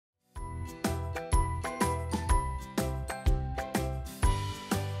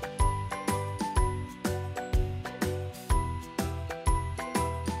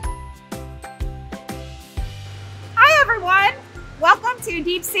to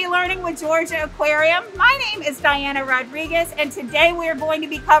Deep Sea Learning with Georgia Aquarium. My name is Diana Rodriguez, and today we are going to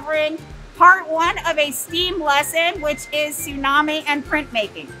be covering part one of a STEAM lesson, which is tsunami and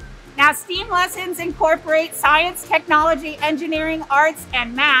printmaking. Now, STEAM lessons incorporate science, technology, engineering, arts,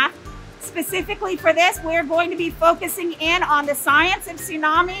 and math. Specifically for this, we're going to be focusing in on the science of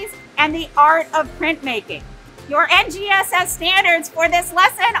tsunamis and the art of printmaking. Your NGSS standards for this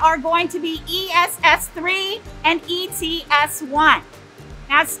lesson are going to be ESS 3 and ETS 1.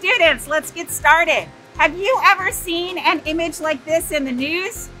 Now students, let's get started. Have you ever seen an image like this in the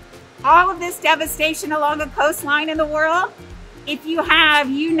news? All of this devastation along a coastline in the world? If you have,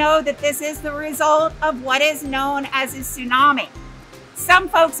 you know that this is the result of what is known as a tsunami. Some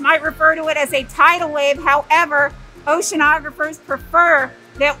folks might refer to it as a tidal wave. However, oceanographers prefer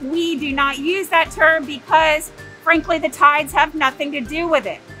that we do not use that term because, frankly, the tides have nothing to do with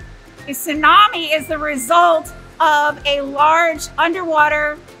it. A tsunami is the result of a large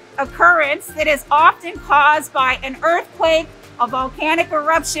underwater occurrence that is often caused by an earthquake, a volcanic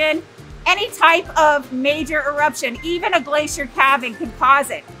eruption, any type of major eruption. Even a glacier calving can cause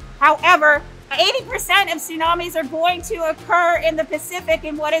it. However, 80% of tsunamis are going to occur in the Pacific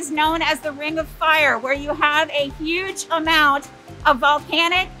in what is known as the Ring of Fire, where you have a huge amount of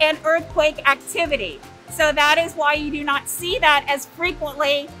volcanic and earthquake activity. So that is why you do not see that as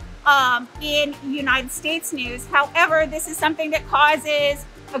frequently in United States news. However, this is something that causes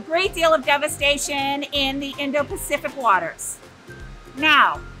a great deal of devastation in the Indo-Pacific waters.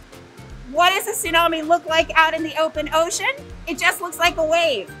 Now, what does a tsunami look like out in the open ocean? It just looks like a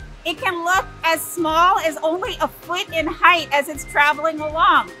wave. It can look as small as only a foot in height as it's traveling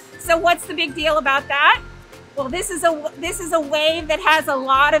along. So what's the big deal about that? Well, this is a wave that has a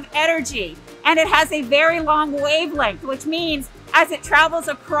lot of energy, and it has a very long wavelength, which means as it travels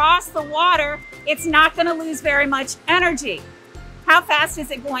across the water, it's not going to lose very much energy. How fast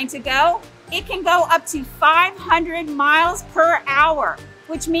is it going to go? It can go up to 500 miles per hour,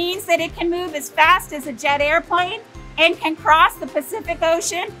 which means that it can move as fast as a jet airplane and can cross the Pacific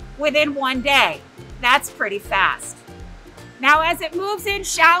Ocean within 1 day. That's pretty fast. Now, as it moves in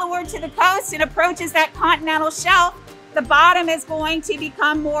shallower to the coast and approaches that continental shelf, the bottom is going to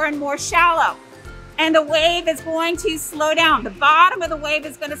become more and more shallow, and the wave is going to slow down. The bottom of the wave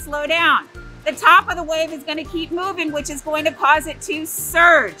is going to slow down. The top of the wave is going to keep moving, which is going to cause it to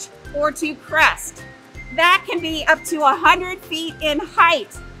surge or to crest. That can be up to 100 feet in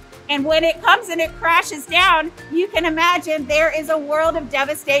height. And when it comes and it crashes down, you can imagine there is a world of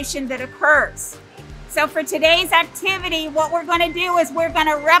devastation that occurs. So for today's activity, what we're going to do is we're going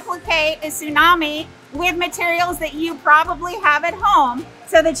to replicate a tsunami with materials that you probably have at home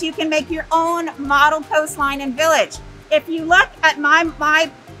so that you can make your own model coastline and village. If you look at my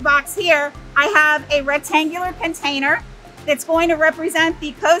box here, I have a rectangular container that's going to represent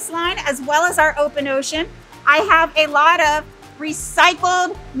the coastline as well as our open ocean. I have a lot of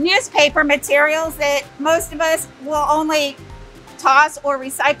recycled newspaper materials that most of us will only toss or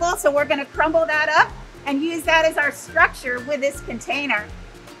recycle. So we're going to crumble that up and use that as our structure with this container.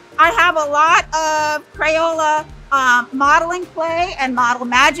 I have a lot of Crayola modeling clay and model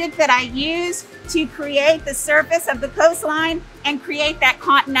magic that I use to create the surface of the coastline and create that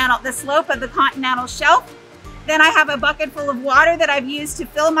the slope of the continental shelf. Then I have a bucket full of water that I've used to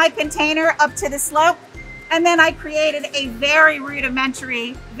fill my container up to the slope. And then I created a very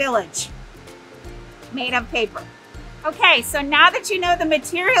rudimentary village made of paper. Okay, so now that you know the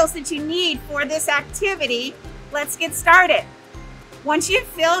materials that you need for this activity, let's get started. Once you've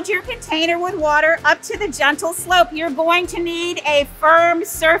filled your container with water up to the gentle slope, you're going to need a firm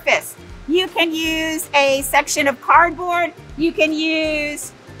surface. You can use a section of cardboard. You can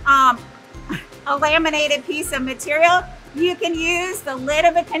use a laminated piece of material. You can use the lid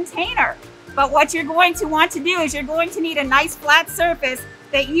of a container. But what you're going to want to do is you're going to need a nice flat surface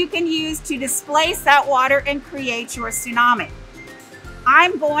that you can use to displace that water and create your tsunami.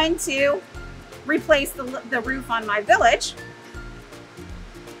 I'm going to replace the roof on my village,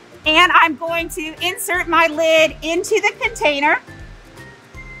 and I'm going to insert my lid into the container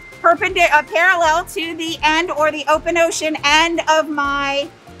parallel to the end or the open ocean end of my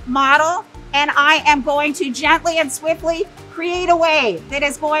model, and I am going to gently and swiftly create a wave that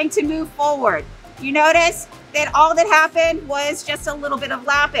is going to move forward. You notice that all that happened was just a little bit of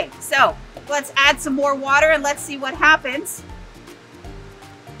lapping. So let's add some more water and let's see what happens.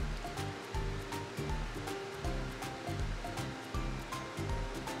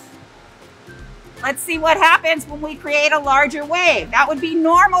 Let's see what happens when we create a larger wave. That would be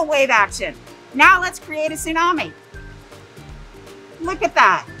normal wave action. Now let's create a tsunami. Look at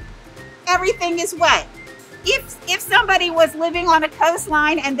that. Everything is wet. if somebody was living on a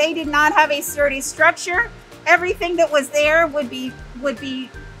coastline and they did not have a sturdy structure, everything that was there would be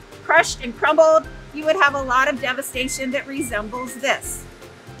crushed and crumbled. You would have a lot of devastation that resembles this.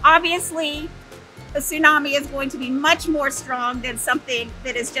 Obviously, a tsunami is going to be much more strong than something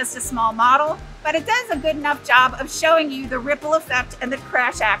that is just a small model, but it does a good enough job of showing you the ripple effect and the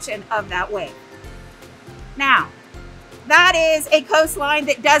crash action of that wave. Now, that is a coastline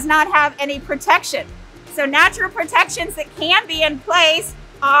that does not have any protection. So natural protections that can be in place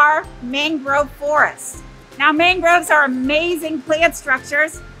are mangrove forests. Now, mangroves are amazing plant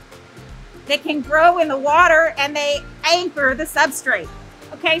structures that can grow in the water and they anchor the substrate.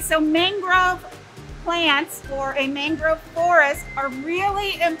 Okay, so mangrove plants or a mangrove forest are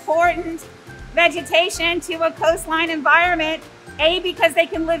really important vegetation to a coastline environment, A, because they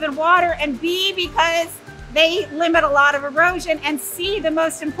can live in water, and B, because they limit a lot of erosion, and C, the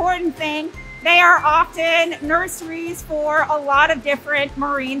most important thing, they are often nurseries for a lot of different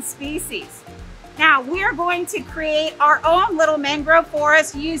marine species. Now, we're going to create our own little mangrove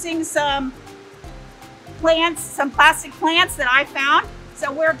forest using some plants, some plastic plants that I found.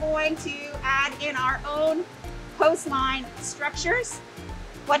 So we're going to add in our own coastline structures.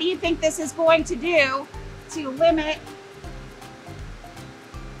 What do you think this is going to do to limit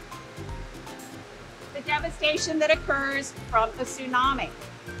the devastation that occurs from a tsunami?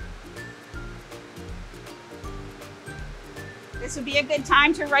 This would be a good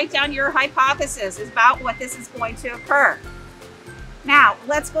time to write down your hypothesis about what this is going to occur. Now,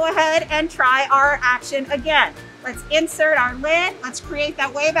 let's go ahead and try our action again. Let's insert our lid. Let's create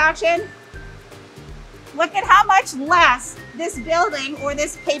that wave action. Look at how much less this building or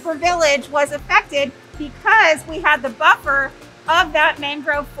this paper village was affected because we had the buffer of that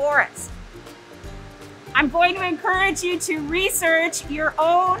mangrove forest. I'm going to encourage you to research your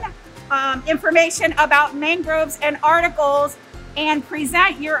own information about mangroves and articles and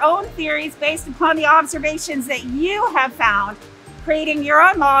present your own theories based upon the observations that you have found, creating your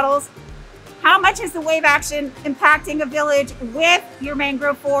own models. How much is the wave action impacting a village with your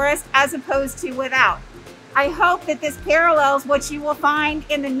mangrove forest as opposed to without? I hope that this parallels what you will find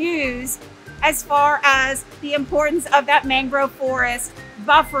in the news as far as the importance of that mangrove forest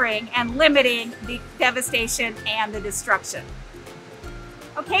buffering and limiting the devastation and the destruction.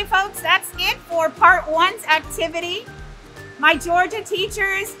 Okay, folks, that's it for part 1's activity. My Georgia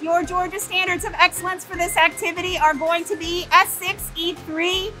teachers, your Georgia Standards of Excellence for this activity are going to be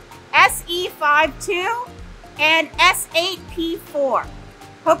S6E3, SE52, and S8P4.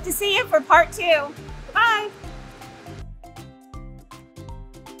 Hope to see you for part 2. Bye.